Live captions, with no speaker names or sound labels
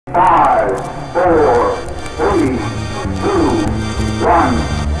4, 3, 2, 1,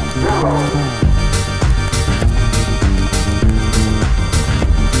 0.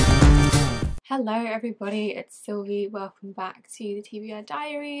 Hello everybody, it's Sylvie. Welcome back to the TBR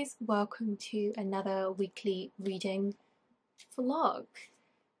Diaries. Welcome to another weekly reading vlog.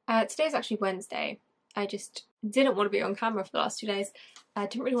 Today's actually Wednesday. I just didn't want to be on camera for the last 2 days. I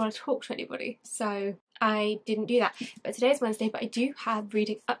didn't really want to talk to anybody, so I didn't do that. But today's Wednesday, but I do have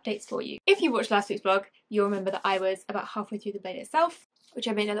reading updates for you. If you watched last week's vlog, you'll remember that I was about halfway through the blade itself, which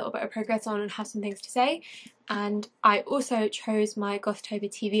I made a little bit of progress on and have some things to say. And I also chose my Gothtober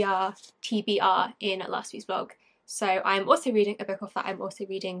TBR in last week's vlog. So I'm also reading a book off that. I'm also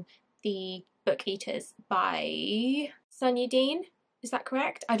reading The Book Eaters by Sunyi. Is that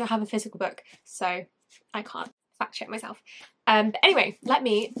correct? I don't have a physical book, so I can't fact check myself. But anyway, let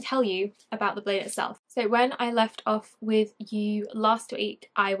me tell you about the blade itself. So when I left off with you last week,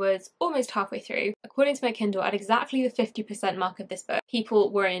 I was almost halfway through. According to my Kindle, at exactly the 50% mark of this book,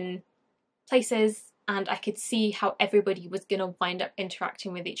 people were in places and I could see how everybody was going to wind up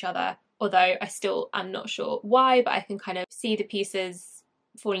interacting with each other. Although I still am not sure why, but I can kind of see the pieces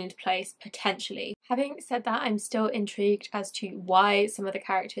falling into place potentially. Having said that, I'm still intrigued as to why some of the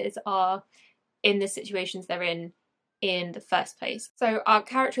characters are in the situations they're in the first place. So our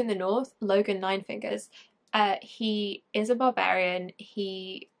character in the north, Logan Ninefingers, he is a barbarian.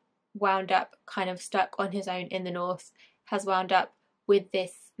 He wound up kind of stuck on his own in the north, has wound up with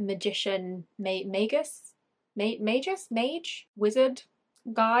this magician, mage, wizard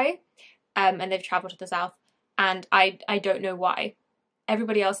guy, and they've travelled to the south, and I don't know why.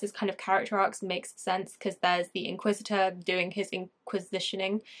 Everybody else's kind of character arcs makes sense because there's the Inquisitor doing his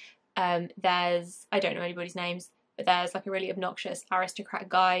inquisitioning. There's, I don't know anybody's names, but there's like a really obnoxious aristocrat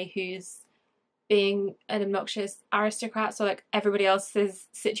guy who's being an obnoxious aristocrat, so like everybody else's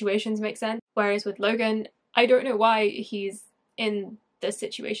situations make sense. Whereas with Logan, I don't know why he's in the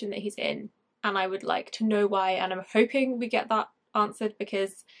situation that he's in, and I would like to know why, and I'm hoping we get that answered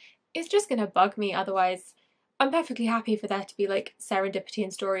because it's just gonna bug me otherwise. I'm perfectly happy for there to be like serendipity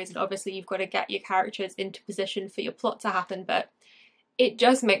in stories, and obviously you've got to get your characters into position for your plot to happen, but it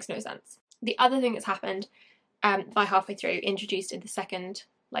just makes no sense. The other thing that's happened by halfway through, introduced in the second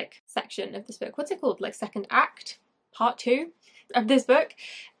like section of this book, what's it called, like second act, part 2 of this book,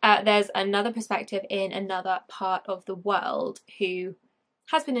 there's another perspective in another part of the world who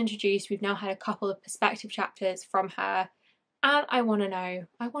has been introduced. We've now had a couple of perspective chapters from her, and I want to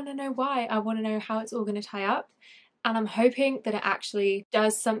know why. I want to know how it's all going to tie up, and I'm hoping that it actually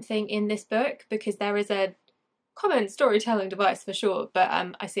does something in this book, because there is a common storytelling device for sure, but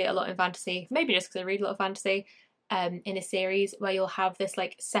I see it a lot in fantasy, maybe just because I read a lot of fantasy, in a series where you'll have this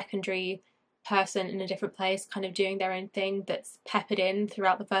like secondary person in a different place kind of doing their own thing that's peppered in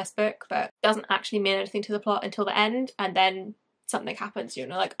throughout the first book but doesn't actually mean anything to the plot until the end, and then something happens, you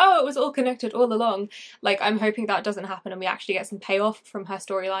know, like, oh, it was all connected all along. Like, I'm hoping that doesn't happen and we actually get some payoff from her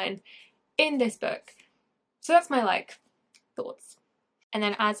storyline in this book. So that's my like thoughts. And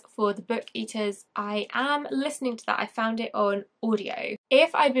then as for The Book Eaters, I am listening to that. I found it on audio.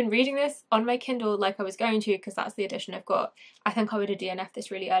 If I'd been reading this on my Kindle like I was going to, because that's the edition I've got, I think I would have DNF'd this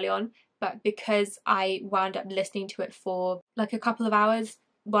really early on. But because I wound up listening to it for like a couple of hours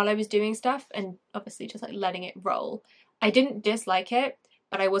while I was doing stuff and obviously just like letting it roll, I didn't dislike it,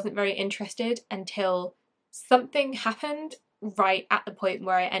 but I wasn't very interested until something happened right at the point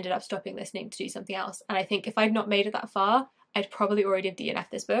where I ended up stopping listening to do something else. And I think if I'd not made it that far, I'd probably already have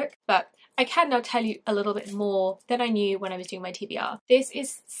DNF'd this book. But I can now tell you a little bit more than I knew when I was doing my TBR. This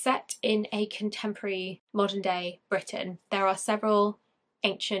is set in a contemporary modern day Britain. There are several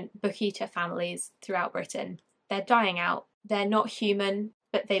ancient book-eater families throughout Britain. They're dying out. They're not human,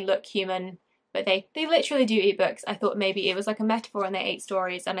 but they look human. But they literally do eat books. I thought maybe it was like a metaphor and they ate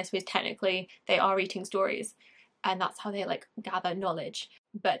stories, and I suppose technically they are eating stories. And that's how they like gather knowledge.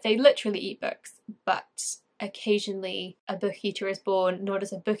 But they literally eat books. But occasionally a book eater is born, not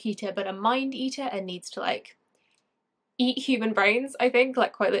as a book eater, but a mind eater, and needs to like eat human brains, I think,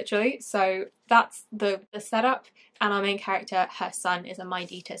 like quite literally. So that's the setup. And our main character, her son, is a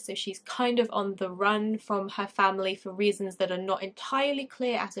mind eater. So she's kind of on the run from her family for reasons that are not entirely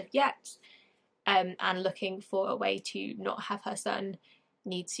clear as of yet. And looking for a way to not have her son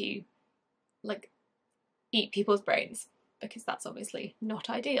need to like eat people's brains, because that's obviously not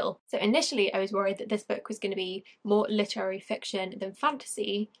ideal. So initially I was worried that this book was going to be more literary fiction than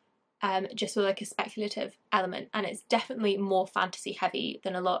fantasy, just with like a speculative element, and it's definitely more fantasy heavy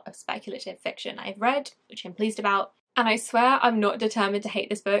than a lot of speculative fiction I've read, which I'm pleased about. And I swear I'm not determined to hate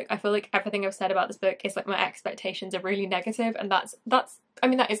this book. I feel like everything I've said about this book is like my expectations are really negative, and that's I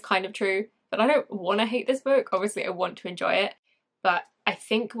mean that is kind of true. but I don't want to hate this book. Obviously I want to enjoy it, but I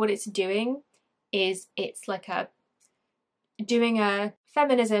think what it's doing is it's like doing a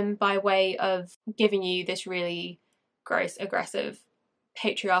feminism by way of giving you this really gross, aggressive,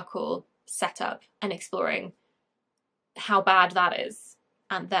 patriarchal setup and exploring how bad that is,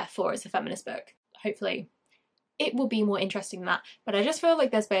 and therefore it's a feminist book. Hopefully it will be more interesting than that, but I just feel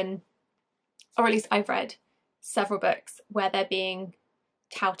like there's been, or at least I've read several books where they're being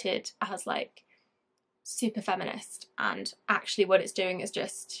touted as like super feminist, and actually what it's doing is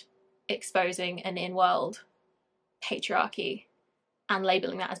just exposing an in-world patriarchy and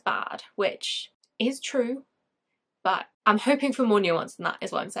labelling that as bad, which is true, but I'm hoping for more nuance than that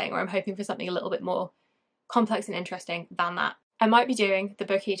is what I'm saying, or I'm hoping for something a little bit more complex and interesting than that. I might be doing the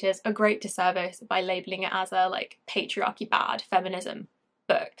book eaters a great disservice by labelling it as a like patriarchy bad feminism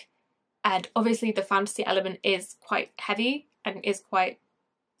book, and obviously the fantasy element is quite heavy and is quite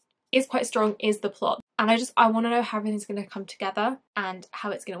strong, is the plot, and I want to know how everything's going to come together and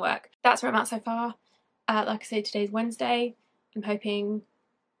how it's going to work. That's where I'm at so far. Like I said, today's Wednesday. I'm hoping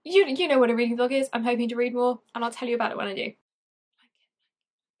you know what a reading vlog is. I'm hoping to read more, and I'll tell you about it when I do.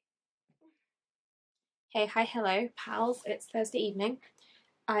 Hey, hi, hello, pals. It's Thursday evening.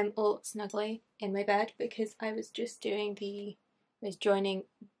 I'm all snuggly in my bed because I was just joining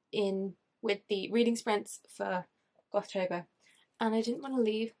in with the reading sprints for Gothtober, and I didn't want to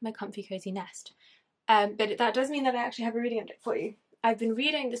leave my comfy cozy nest. But that does mean that I actually have a reading update for you. I've been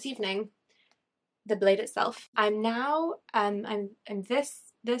reading this evening The Blade Itself. I'm now I'm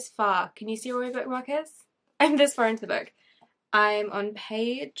this far. Can you see where my bookmark is? I'm this far into the book. I'm on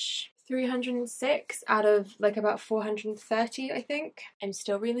page 306 out of like about 430, I think. I'm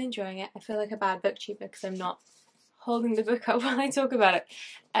still really enjoying it. I feel like a bad booktuber because I'm not holding the book up while I talk about it.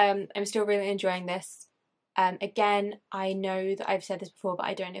 I'm still really enjoying this. Again, I know that I've said this before, but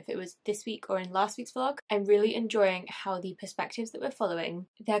I don't know if it was this week or in last week's vlog. I'm really enjoying how the perspectives that we're following,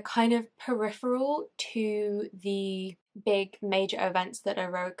 they're kind of peripheral to the big major events that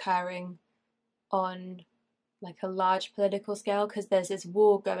are occurring on like a large political scale, because there's this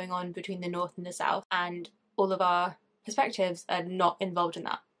war going on between the North and the South, and all of our perspectives are not involved in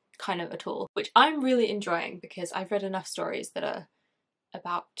that kind of at all, which I'm really enjoying because I've read enough stories that are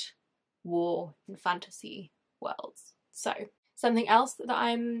about war in fantasy worlds. So something else that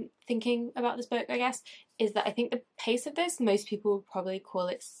I'm thinking about this book, I guess, is that I think the pace of this, most people would probably call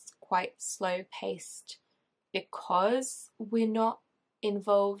it quite slow paced because we're not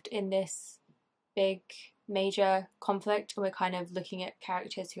involved in this big major conflict, and we're kind of looking at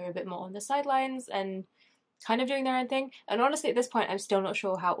characters who are a bit more on the sidelines and kind of doing their own thing. And honestly, at this point, I'm still not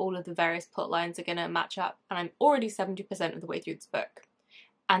sure how all of the various plot lines are going to match up, and I'm already 70% of the way through this book.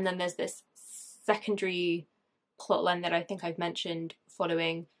 And then there's this secondary plotline that I think I've mentioned,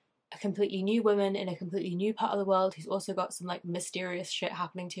 following a completely new woman in a completely new part of the world who's also got some like mysterious shit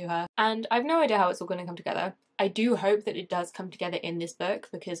happening to her. And I've no idea how it's all going to come together. I do hope that it does come together in this book,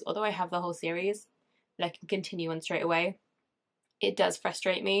 because although I have the whole series that I can continue on straight away, it does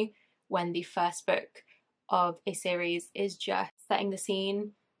frustrate me when the first book of a series is just setting the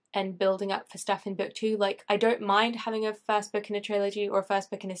scene and building up for stuff in book two. Like, I don't mind having a first book in a trilogy or a first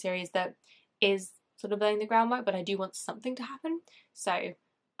book in a series that is sort of laying the groundwork, but I do want something to happen. So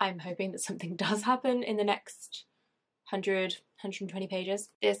I'm hoping that something does happen in the next 120 pages.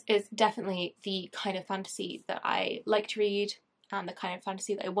 This is definitely the kind of fantasy that I like to read, and the kind of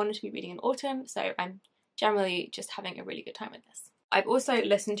fantasy that I wanted to be reading in autumn, so I'm generally just having a really good time with this. I've also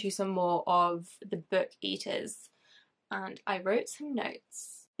listened to some more of the book eaters, and I wrote some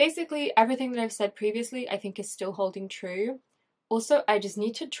notes. Basically, everything that I've said previously I think is still holding true. Also, I just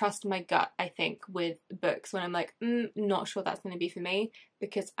need to trust my gut, I think, with books when I'm like, not sure that's going to be for me,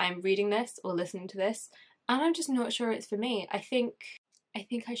 because I'm reading this or listening to this and I'm just not sure it's for me. I think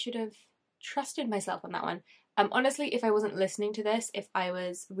I should have trusted myself on that one. Honestly, if I wasn't listening to this, if I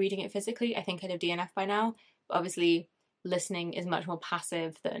was reading it physically, I think I'd have DNF by now. But obviously, listening is much more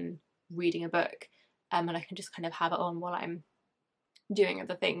passive than reading a book, and I can just kind of have it on while I'm doing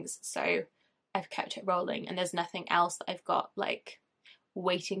other things. So I've kept it rolling, and there's nothing else that I've got like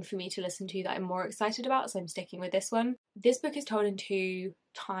waiting for me to listen to that I'm more excited about, so I'm sticking with this one. This book is told in two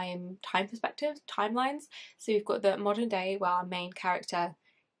time perspectives, timelines. So we've got the modern day, where our main character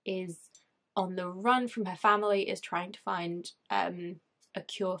is on the run from her family, is trying to find a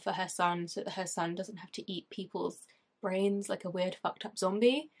cure for her son so that her son doesn't have to eat people's brains like a weird fucked up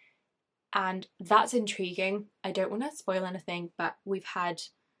zombie. And that's intriguing. I don't want to spoil anything, but we've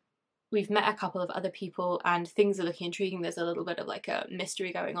met a couple of other people and things are looking intriguing. There's a little bit of like a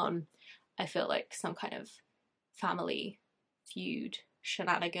mystery going on. I feel like some kind of family feud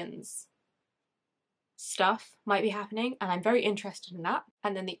shenanigans stuff might be happening, and I'm very interested in that.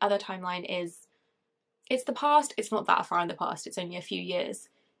 And then the other timeline is, it's the past. It's not that far in the past. It's only a few years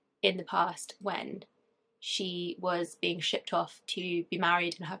in the past when she was being shipped off to be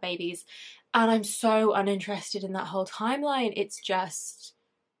married and have babies. And I'm so uninterested in that whole timeline. It's just,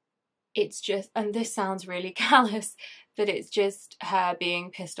 and this sounds really callous, but it's just her being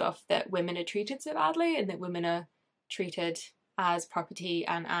pissed off that women are treated so badly and that women are treated as property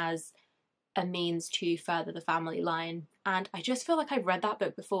and as a means to further the family line. And I just feel like I've read that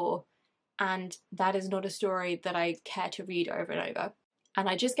book before, and that is not a story that I care to read over and over. And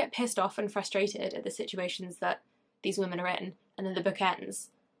I just get pissed off and frustrated at the situations that these women are in, and then the book ends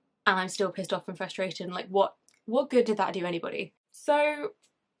and I'm still pissed off and frustrated, and like, what good did that do anybody? So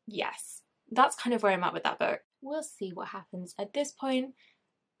yes, that's kind of where I'm at with that book. We'll see what happens. At this point,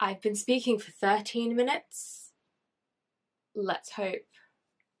 I've been speaking for 13 minutes. Let's hope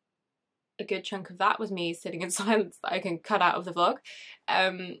a good chunk of that was me sitting in silence that I can cut out of the vlog.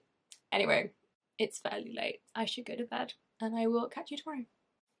 Anyway, it's fairly late. I should go to bed, and I will catch you tomorrow.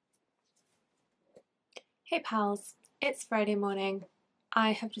 Hey pals, it's Friday morning.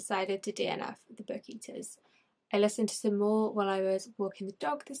 I have decided to DNF the Book Eaters. I listened to some more while I was walking the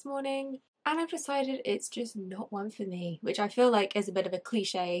dog this morning, and I've decided it's just not one for me, which I feel like is a bit of a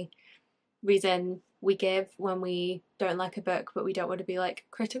cliche reason we give when we don't like a book but we don't want to be like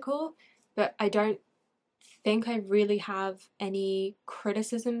critical. But I don't think I really have any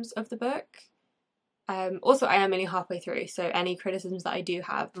criticisms of the book. Also, I am only halfway through, so any criticisms that I do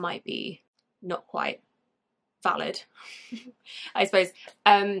have might be not quite valid, I suppose.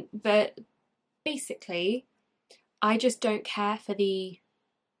 But basically, I just don't care for the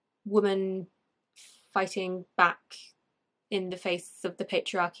woman fighting back in the face of the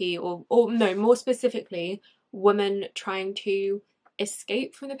patriarchy, or no, more specifically, women trying to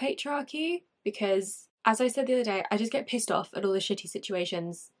escape from the patriarchy, because, as I said the other day, I just get pissed off at all the shitty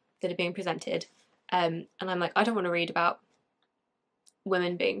situations that are being presented, and I'm like, I don't want to read about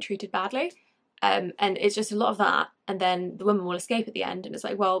women being treated badly, and it's just a lot of that, and then the woman will escape at the end, and it's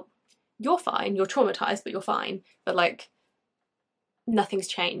like, well, you're fine, you're traumatized, but you're fine, but like, nothing's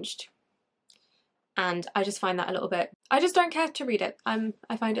changed. And I just find that a little bit, I just don't care to read it.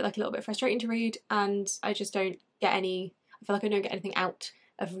 I find it like a little bit frustrating to read, and I just don't get any, I feel like I don't get anything out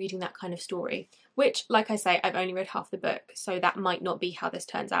of reading that kind of story, which, like I say, I've only read half the book, so that might not be how this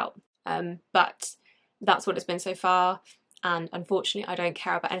turns out, but that's what it's been so far, and unfortunately I don't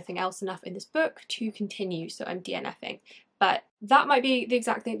care about anything else enough in this book to continue, so I'm DNFing. But that might be the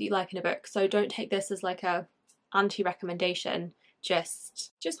exact thing that you like in a book, so don't take this as like a anti-recommendation,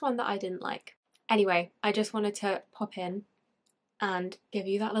 just one that I didn't like. Anyway, I just wanted to pop in and give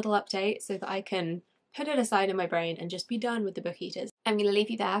you that little update so that I can put it aside in my brain and just be done with the Book Eaters. I'm going to leave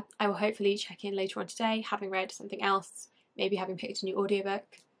you there. I will hopefully check in later on today, having read something else, maybe having picked a new audiobook.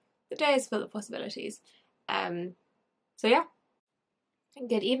 The day is full of possibilities. So yeah,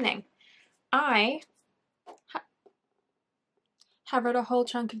 good evening. I have read a whole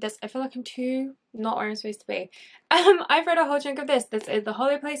chunk of this. I feel like I'm too not where I'm supposed to be. I've read a whole chunk of this. This is The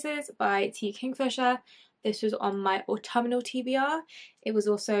Hollow Places by Kingfisher. This was on my autumnal TBR. It was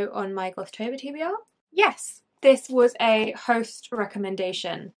also on my Gothtober TBR. Yes, this was a host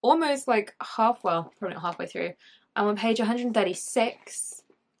recommendation. Almost like well, probably not halfway through. I'm on page 136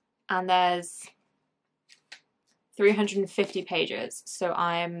 and there's 350 pages. So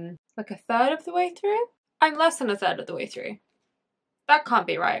I'm like a third of the way through. I'm less than a third of the way through. That can't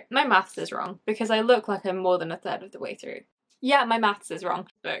be right. My maths is wrong because I look like I'm more than a third of the way through. Yeah, my maths is wrong.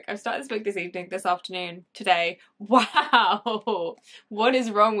 Look, I've started this book this evening, this afternoon, today. Wow! What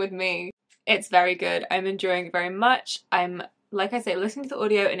is wrong with me? It's very good. I'm enjoying it very much. I'm, like I say, listening to the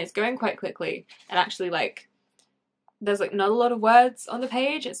audio and it's going quite quickly. And actually, like, there's like not a lot of words on the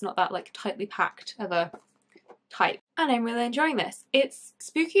page. It's not that like tightly packed of a type. And I'm really enjoying this. It's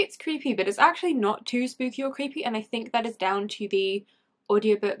spooky, it's creepy, but it's actually not too spooky or creepy. And I think that is down to the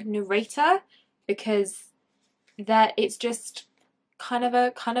audiobook narrator, because that it's just kind of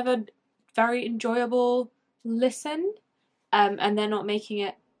a very enjoyable listen, and they're not making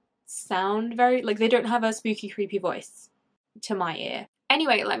it sound very, like, they don't have a spooky creepy voice to my ear.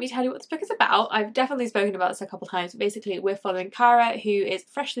 Anyway, let me tell you what this book is about. I've definitely spoken about this a couple times, but basically we're following Cara, who is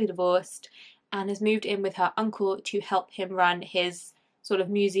freshly divorced and has moved in with her uncle to help him run his sort of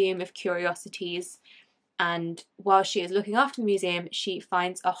museum of curiosities. And while she is looking after the museum, she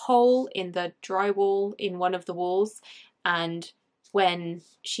finds a hole in the drywall in one of the walls. And when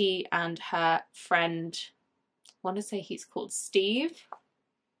she and her friend, I want to say he's called Steve.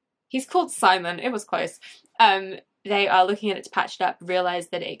 He's called Simon. It was close. they are looking at it to patch it up, realise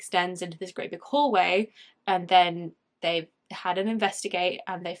that it extends into this great big hallway, and then they've had an investigate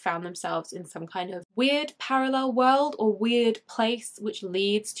and they found themselves in some kind of weird parallel world or weird place which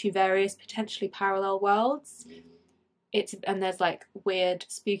leads to various potentially parallel worlds. And there's like weird,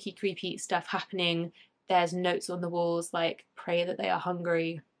 spooky, creepy stuff happening. There's notes on the walls like, pray that they are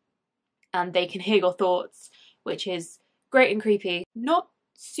hungry, and they can hear your thoughts, which is great and creepy. Not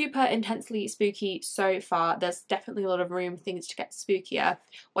super intensely spooky so far. There's definitely a lot of room for things to get spookier.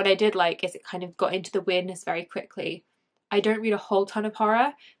 What I did like is it kind of got into the weirdness very quickly. I don't read a whole ton of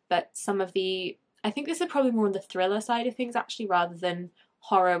horror, but some of the, I think this is probably more on the thriller side of things actually, rather than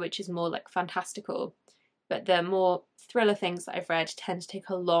horror, which is more like fantastical. But the more thriller things that I've read tend to take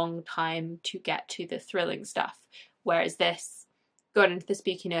a long time to get to the thrilling stuff, whereas this got into the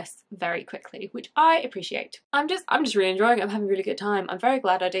spookiness very quickly, which I appreciate. I'm just really enjoying it. I'm having a really good time. I'm very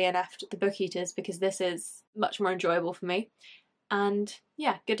glad I DNF'd the Book Eaters because this is much more enjoyable for me. And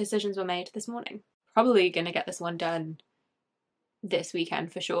yeah, good decisions were made this morning. Probably gonna get this one done this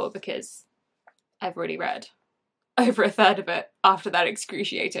weekend for sure, because I've already read over a third of it after that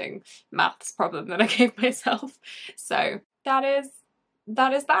excruciating maths problem that I gave myself. So that is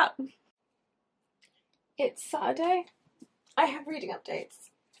that. It's Saturday. I have reading updates.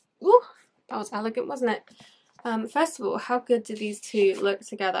 Ooh, that was elegant, wasn't it? First of all, how good do these two look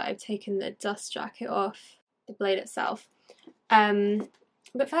together? I've taken the dust jacket off the blade itself.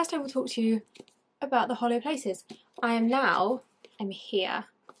 But first I will talk to you about the hollow places. I'm here.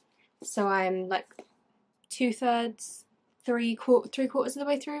 So I'm like 2/3, three quarters of the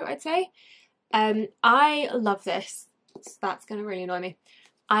way through, I'd say. I love this. That's gonna really annoy me.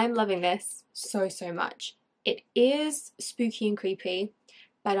 I'm loving this so much. It is spooky and creepy,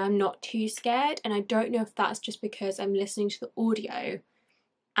 but I'm not too scared, and I don't know if that's just because I'm listening to the audio,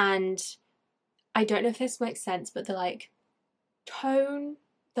 and I don't know if this makes sense, but the like tone,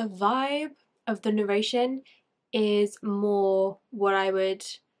 the vibe of the narration is more what I would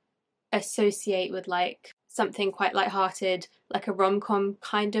associate with like something quite lighthearted, like a rom-com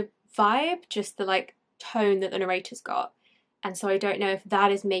kind of vibe, just the like tone that the narrator's got. And so I don't know if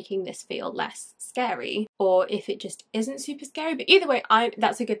that is making this feel less scary or if it just isn't super scary. But either way,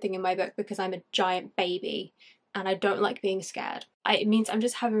 that's a good thing in my book because I'm a giant baby and I don't like being scared. It means I'm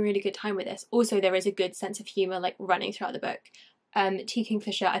just having a really good time with this. Also, there is a good sense of humour like running throughout the book. T.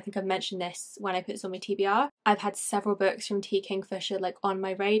 Kingfisher, I think I've mentioned this when I put this on my TBR. I've had several books from T. Kingfisher like on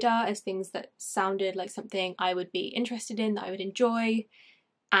my radar as things that sounded like something I would be interested in, that I would enjoy.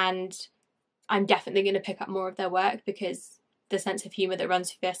 And I'm definitely going to pick up more of their work because the sense of humour that runs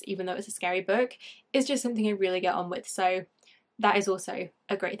through this, even though it's a scary book, is just something I really get on with. So that is also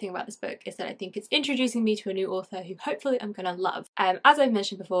a great thing about this book, is that I think it's introducing me to a new author who hopefully I'm going to love. As I've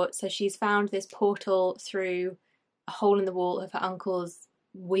mentioned before, so she's found this portal through a hole in the wall of her uncle's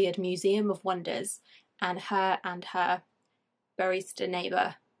weird museum of wonders, and her barista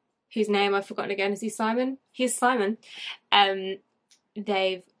neighbour, whose name I've forgotten again, is he Simon? He's Simon.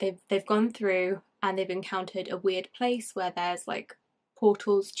 They've gone through and they've encountered a weird place where there's like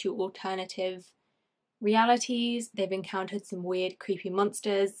portals to alternative realities. They've encountered some weird creepy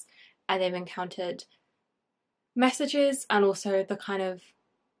monsters, and they've encountered messages, and also the kind of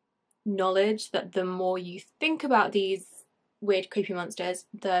knowledge that the more you think about these weird creepy monsters,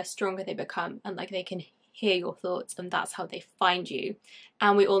 the stronger they become, and like they can hear your thoughts, and that's how they find you.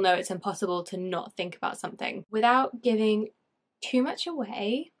 And we all know it's impossible to not think about something. Without giving too much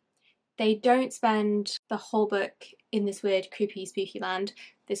away, they don't spend the whole book in this weird creepy spooky land.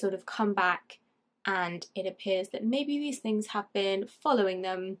 They sort of come back and it appears that maybe these things have been following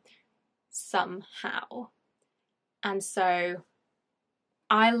them somehow. And so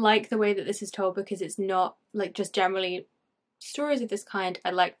I like the way that this is told because it's not like just generally stories of this kind.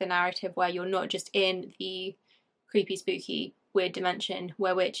 I like the narrative where you're not just in the creepy spooky weird dimension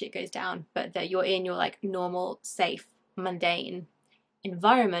where which it goes down, but that you're in your like normal, safe, mundane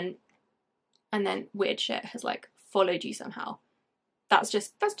environment, and then weird shit has like followed you somehow. That's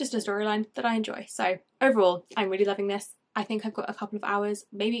just a storyline that I enjoy. So overall, I'm really loving this. I think I've got a couple of hours,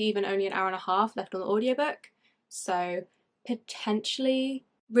 maybe even only an hour and a half left on the audiobook. So potentially,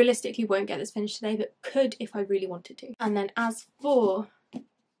 realistically won't get this finished today, but could if I really wanted to. And then as for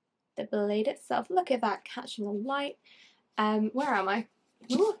the blade itself, look at that catching the light. Where am I?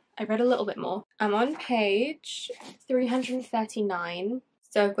 Ooh, I read a little bit more. I'm on page 339.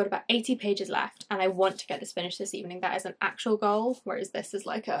 So I've got about 80 pages left, and I want to get this finished this evening. That is an actual goal, whereas this is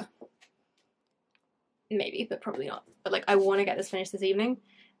like a maybe, but probably not. But like I want to get this finished this evening,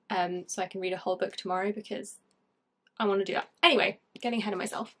 so I can read a whole book tomorrow because I want to do that. Anyway, getting ahead of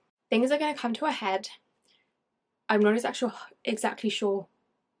myself. Things are going to come to a head I'm not exactly sure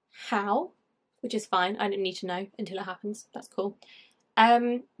how, which is fine. I don't need to know until it happens. That's cool.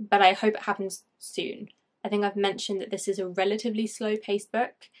 But I hope it happens soon. I think I've mentioned that this is a relatively slow-paced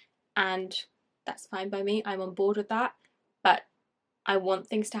book, and that's fine by me. I'm on board with that. But I want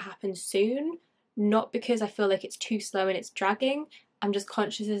things to happen soon, not because I feel like it's too slow and it's dragging. I'm just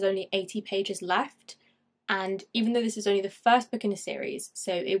conscious there's only 80 pages left, and even though this is only the first book in a series,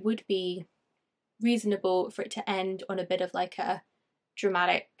 so it would be reasonable for it to end on a bit of like a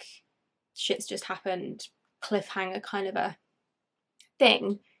dramatic shit's just happened cliffhanger kind of a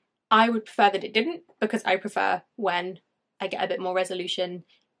thing. I would prefer that it didn't, because I prefer when I get a bit more resolution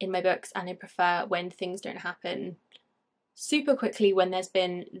in my books, and I prefer when things don't happen super quickly when there's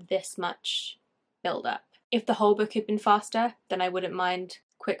been this much build up. If the whole book had been faster, then I wouldn't mind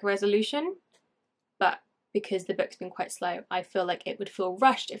quick resolution, but because the book's been quite slow, I feel like it would feel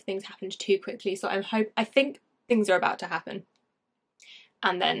rushed if things happened too quickly. So I think things are about to happen,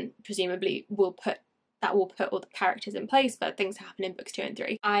 and then presumably will put all the characters in place for things to happen in books 2 and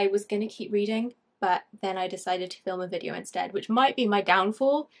 3. I was going to keep reading, but then I decided to film a video instead, which might be my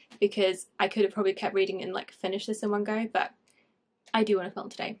downfall, because I could have probably kept reading and like finished this in one go, but I do want to film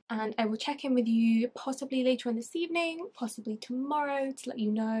today. And I will check in with you possibly later on this evening, possibly tomorrow, to let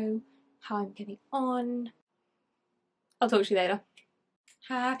you know how I'm getting on. I'll talk to you later.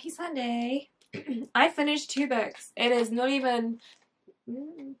 Happy Sunday! I finished 2 books. It's not even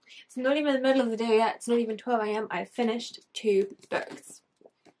the middle of the day yet. It's not even 12 AM. I finished 2 books.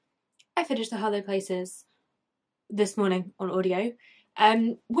 I finished The Hollow Places this morning on audio.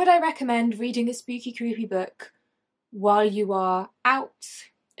 Would I recommend reading a spooky, creepy book while you are out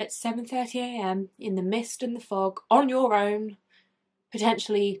at 7:30 AM in the mist and the fog on your own?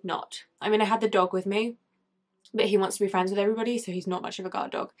 Potentially not. I mean, I had the dog with me, but he wants to be friends with everybody, so he's not much of a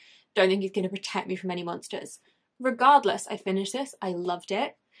guard dog. Don't think he's going to protect me from any monsters. Regardless, I finished this. I loved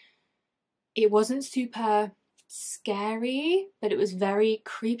it. It wasn't super scary, but it was very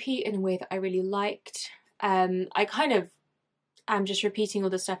creepy in a way that I really liked. I kind of am just repeating all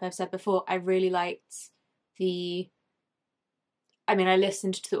the stuff I've said before. I really liked I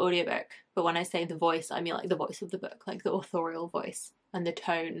listened to the audiobook, but when I say the voice, I mean like the voice of the book, like the authorial voice and the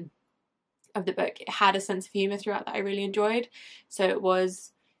tone of the book. It had a sense of humour throughout that I really enjoyed. So it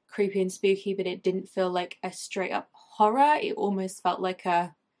was creepy and spooky, but it didn't feel like a straight up horror. It almost felt like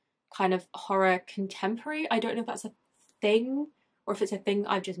a kind of horror contemporary. I don't know if that's a thing or if it's a thing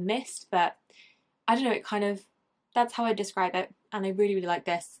I've just missed, but I don't know, that's how I describe it, and I really, really like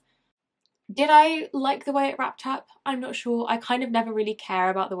this. Did I like the way it wrapped up? I'm not sure. I kind of never really care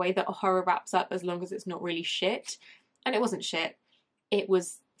about the way that a horror wraps up as long as it's not really shit. And it wasn't shit. It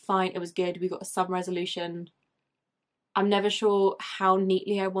was fine. It was good. We got some resolution. I'm never sure how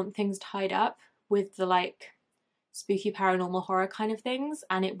neatly I want things tied up with the like spooky paranormal horror kind of things,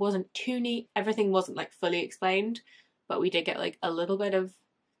 and it wasn't too neat. Everything wasn't like fully explained, but we did get like a little bit of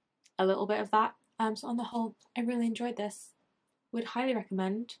that. So on the whole, I really enjoyed this. Would highly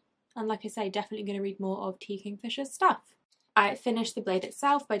recommend. And like I say, definitely going to read more of Kingfisher's stuff. I finished The Blade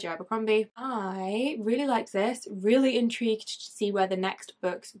Itself by Abercrombie. I really liked this, really intrigued to see where the next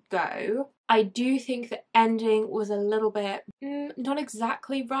books go. I do think the ending was a little bit not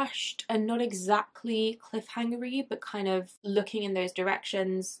exactly rushed and not exactly cliffhangery, but kind of looking in those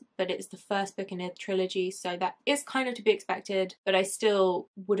directions. But it's the first book in a trilogy, so that is kind of to be expected, but I still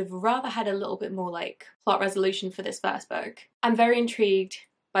would have rather had a little bit more like plot resolution for this first book. I'm very intrigued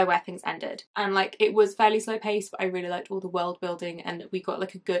by where things ended, and like it was fairly slow paced, but I really liked all the world building, and we got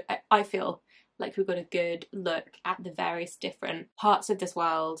like I feel like we got a good look at the various different parts of this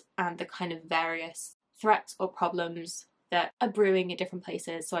world and the kind of various threats or problems that are brewing at different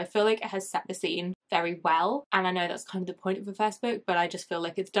places. So I feel like it has set the scene very well, and I know that's kind of the point of the first book, but I just feel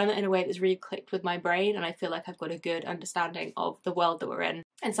like it's done it in a way that's really clicked with my brain, and I feel like I've got a good understanding of the world that we're in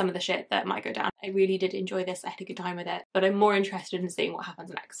and some of the shit that might go down. I really did enjoy this. I had a good time with it, but I'm more interested in seeing what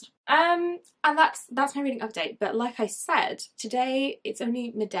happens next. And that's my reading update. But like I said, today it's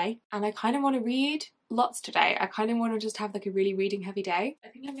only midday, and I kind of want to read lots today. I kind of want to just have like a really reading heavy day. I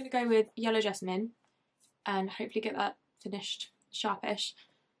think I'm going to go with Yellow Jessamine and hopefully get that finished sharpish,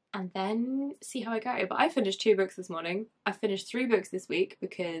 and then see how I go. But I finished 2 books this morning. I finished 3 books this week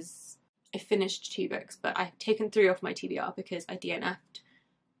because I finished 2 books, but I've taken 3 off my TBR because I DNF'd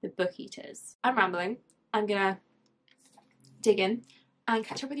the Book Eaters. I'm rambling. I'm gonna dig in and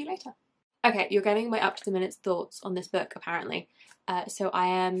catch up with you later. Okay, you're getting my up-to-the-minute thoughts on this book, apparently. So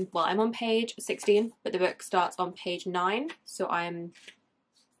I'm on page 16, but the book starts on page 9, so I'm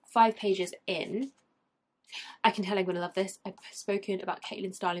 5 pages in. I can tell I'm going to love this. I've spoken about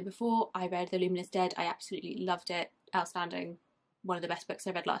Starling before. I read The Luminous Dead. I absolutely loved it. Outstanding. One of the best books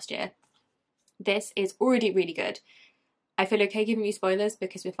I read last year. This is already really good. I feel okay giving you spoilers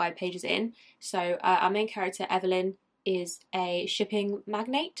because we're 5 pages in. So our main character, Evelyn, is a shipping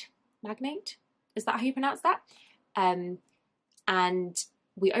magnate. Magnate? Is that how you pronounce that? And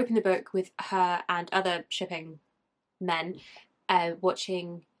we open the book with her and other shipping men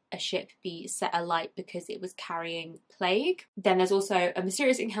watching a ship be set alight because it was carrying plague. Then there's also a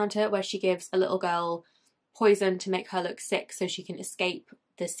mysterious encounter where she gives a little girl poison to make her look sick so she can escape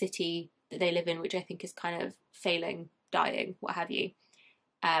the city that they live in, which I think is kind of failing, dying, what have you.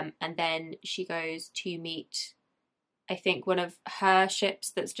 And then she goes to meet, I think, one of her ships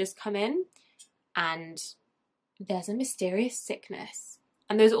that's just come in, and there's a mysterious sickness.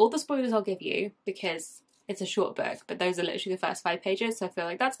 And those are all the spoilers I'll give you because it's a short book, but those are literally the first 5 pages, so I feel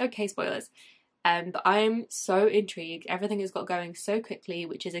like that's okay spoilers. But I'm so intrigued. Everything has got going so quickly,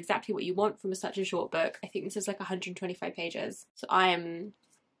 which is exactly what you want from such a short book. I think this is like 125 pages. So I'm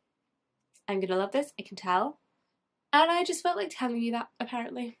gonna love this, I can tell. And I just felt like telling you that,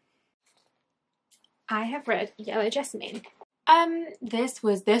 apparently. I have read Yellow Jessamine. This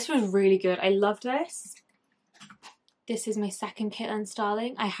was really good. I loved this. This is my second Caitlin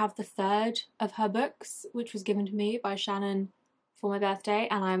Starling. I have the third of her books, which was given to me by Shannon for my birthday,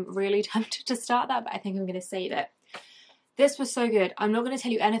 and I'm really tempted to start that, but I think I'm going to save it. This was so good. I'm not going to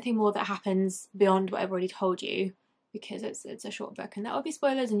tell you anything more that happens beyond what I've already told you, because it's a short book, and that would be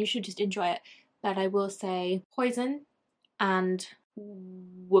spoilers, and you should just enjoy it. But I will say poison and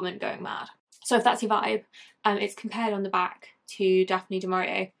woman going mad. So if that's your vibe, it's compared on the back to Daphne du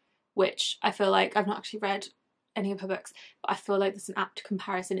Maurier, which I feel like I've not actually read any of her books, but I feel like there's an apt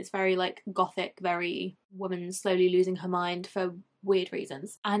comparison. It's very like gothic, very woman slowly losing her mind for weird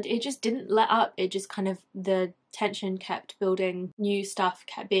reasons, and it just didn't let up. It just kind of, the tension kept building, new stuff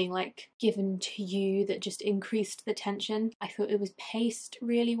kept being like given to you that just increased the tension. I thought it was paced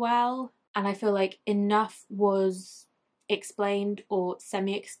really well, and I feel like enough was explained or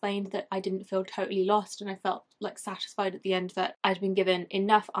semi-explained that I didn't feel totally lost, and I felt like satisfied at the end that I'd been given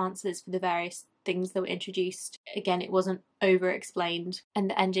enough answers for the various things that were introduced. Again, it wasn't over-explained, and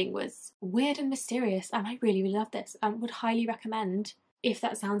the ending was weird and mysterious, and I really, really loved this and would highly recommend if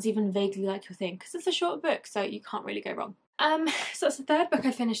that sounds even vaguely like your thing, because it's a short book, so you can't really go wrong. So that's the third book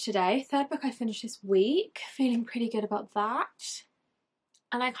I finished today. Third book I finished this week. Feeling pretty good about that.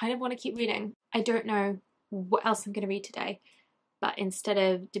 And I kind of want to keep reading. I don't know what else I'm going to read today, but instead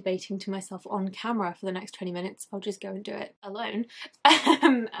of debating to myself on camera for the next 20 minutes, I'll just go and do it alone.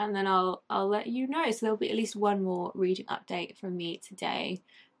 And then I'll let you know. So there'll be at least one more reading update from me today.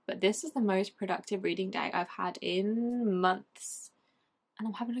 But this is the most productive reading day I've had in months, and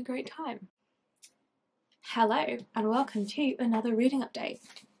I'm having a great time. Hello, and welcome to another reading update.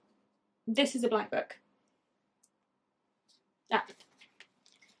 This is a blank book.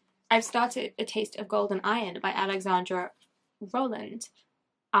 I've started A Taste of Gold and Iron by Alexandra Rowland.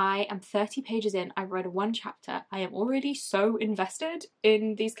 I am 30 pages in. I've read 1 chapter. I am already so invested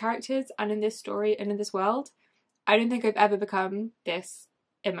in these characters and in this story and in this world. I don't think I've ever become this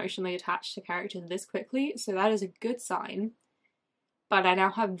emotionally attached to characters this quickly, so that is a good sign. But I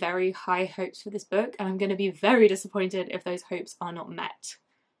now have very high hopes for this book, and I'm going to be very disappointed if those hopes are not met.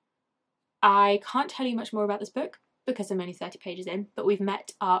 I can't tell you much more about this book because I'm only 30 pages in, but we've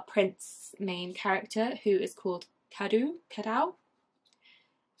met our prince main character, who is called Kadau.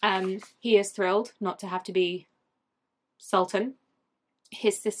 He is thrilled not to have to be Sultan.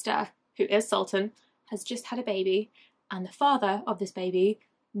 His sister, who is Sultan, has just had a baby, and the father of this baby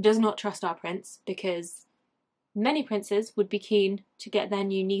does not trust our prince because many princes would be keen to get their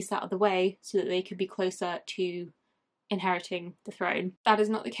new niece out of the way so that they could be closer to inheriting the throne. That is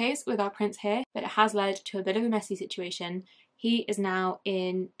not the case with our prince here, but it has led to a bit of a messy situation. He is now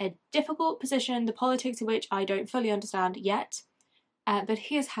in a difficult position, the politics of which I don't fully understand yet, but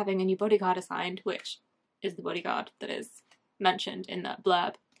he is having a new bodyguard assigned, which is the bodyguard that is mentioned in that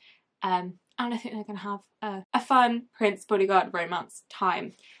blurb. And I think they're going to have a fun prince bodyguard romance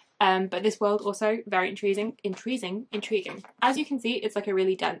time. But this world also very intriguing. As you can see, it's like a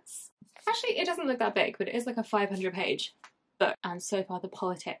really dense, actually it doesn't look that big, but it is like a 500 page book. And so far the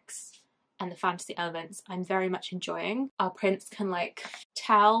politics and the fantasy elements I'm very much enjoying. Our prince can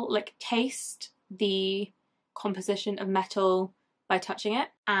taste the composition of metal by touching it,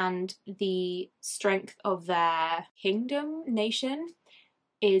 and the strength of their kingdom, nation,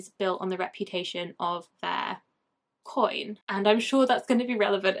 is built on the reputation of their coin, and I'm sure that's going to be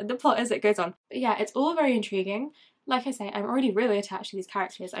relevant in the plot as it goes on. But yeah, it's all very intriguing. Like I say, I'm already really attached to these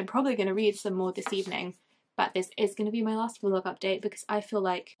characters. I'm probably going to read some more this evening but this is going to be my last vlog update because I feel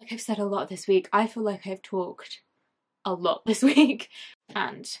like I've said a lot this week. I feel like I've talked a lot this week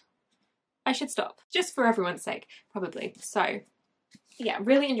and I should stop, just for everyone's sake, probably. So yeah,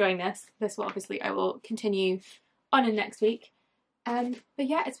 really enjoying this. This will obviously, I will continue on in next week. But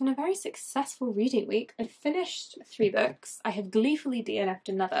yeah, it's been a very successful reading week. I've finished 3 books. I have gleefully DNF'd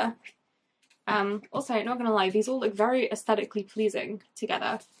another. Also, not gonna lie, these all look very aesthetically pleasing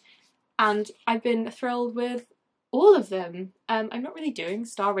together. And I've been thrilled with all of them. I'm not really doing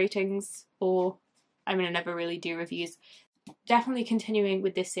star ratings, or I mean, I never really do reviews. Definitely continuing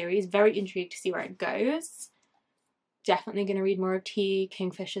with this series, very intrigued to see where it goes. Definitely going to read more of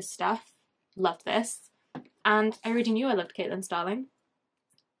Kingfisher's stuff. Loved this. And I already knew I loved Caitlin Starling.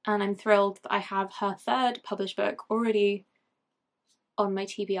 And I'm thrilled that I have her 3rd published book already on my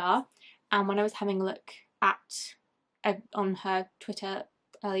TBR. And when I was having a look at on her Twitter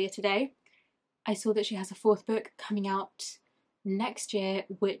earlier today, I saw that she has a 4th book coming out next year,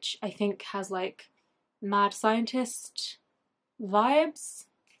 which I think has like mad scientist vibes.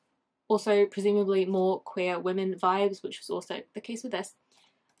 Also presumably more queer women vibes, which was also the case with this.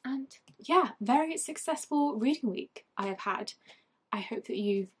 And yeah, very successful reading week I have had. I hope that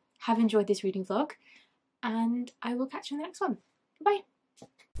you have enjoyed this reading vlog, and I will catch you in the next one. Bye!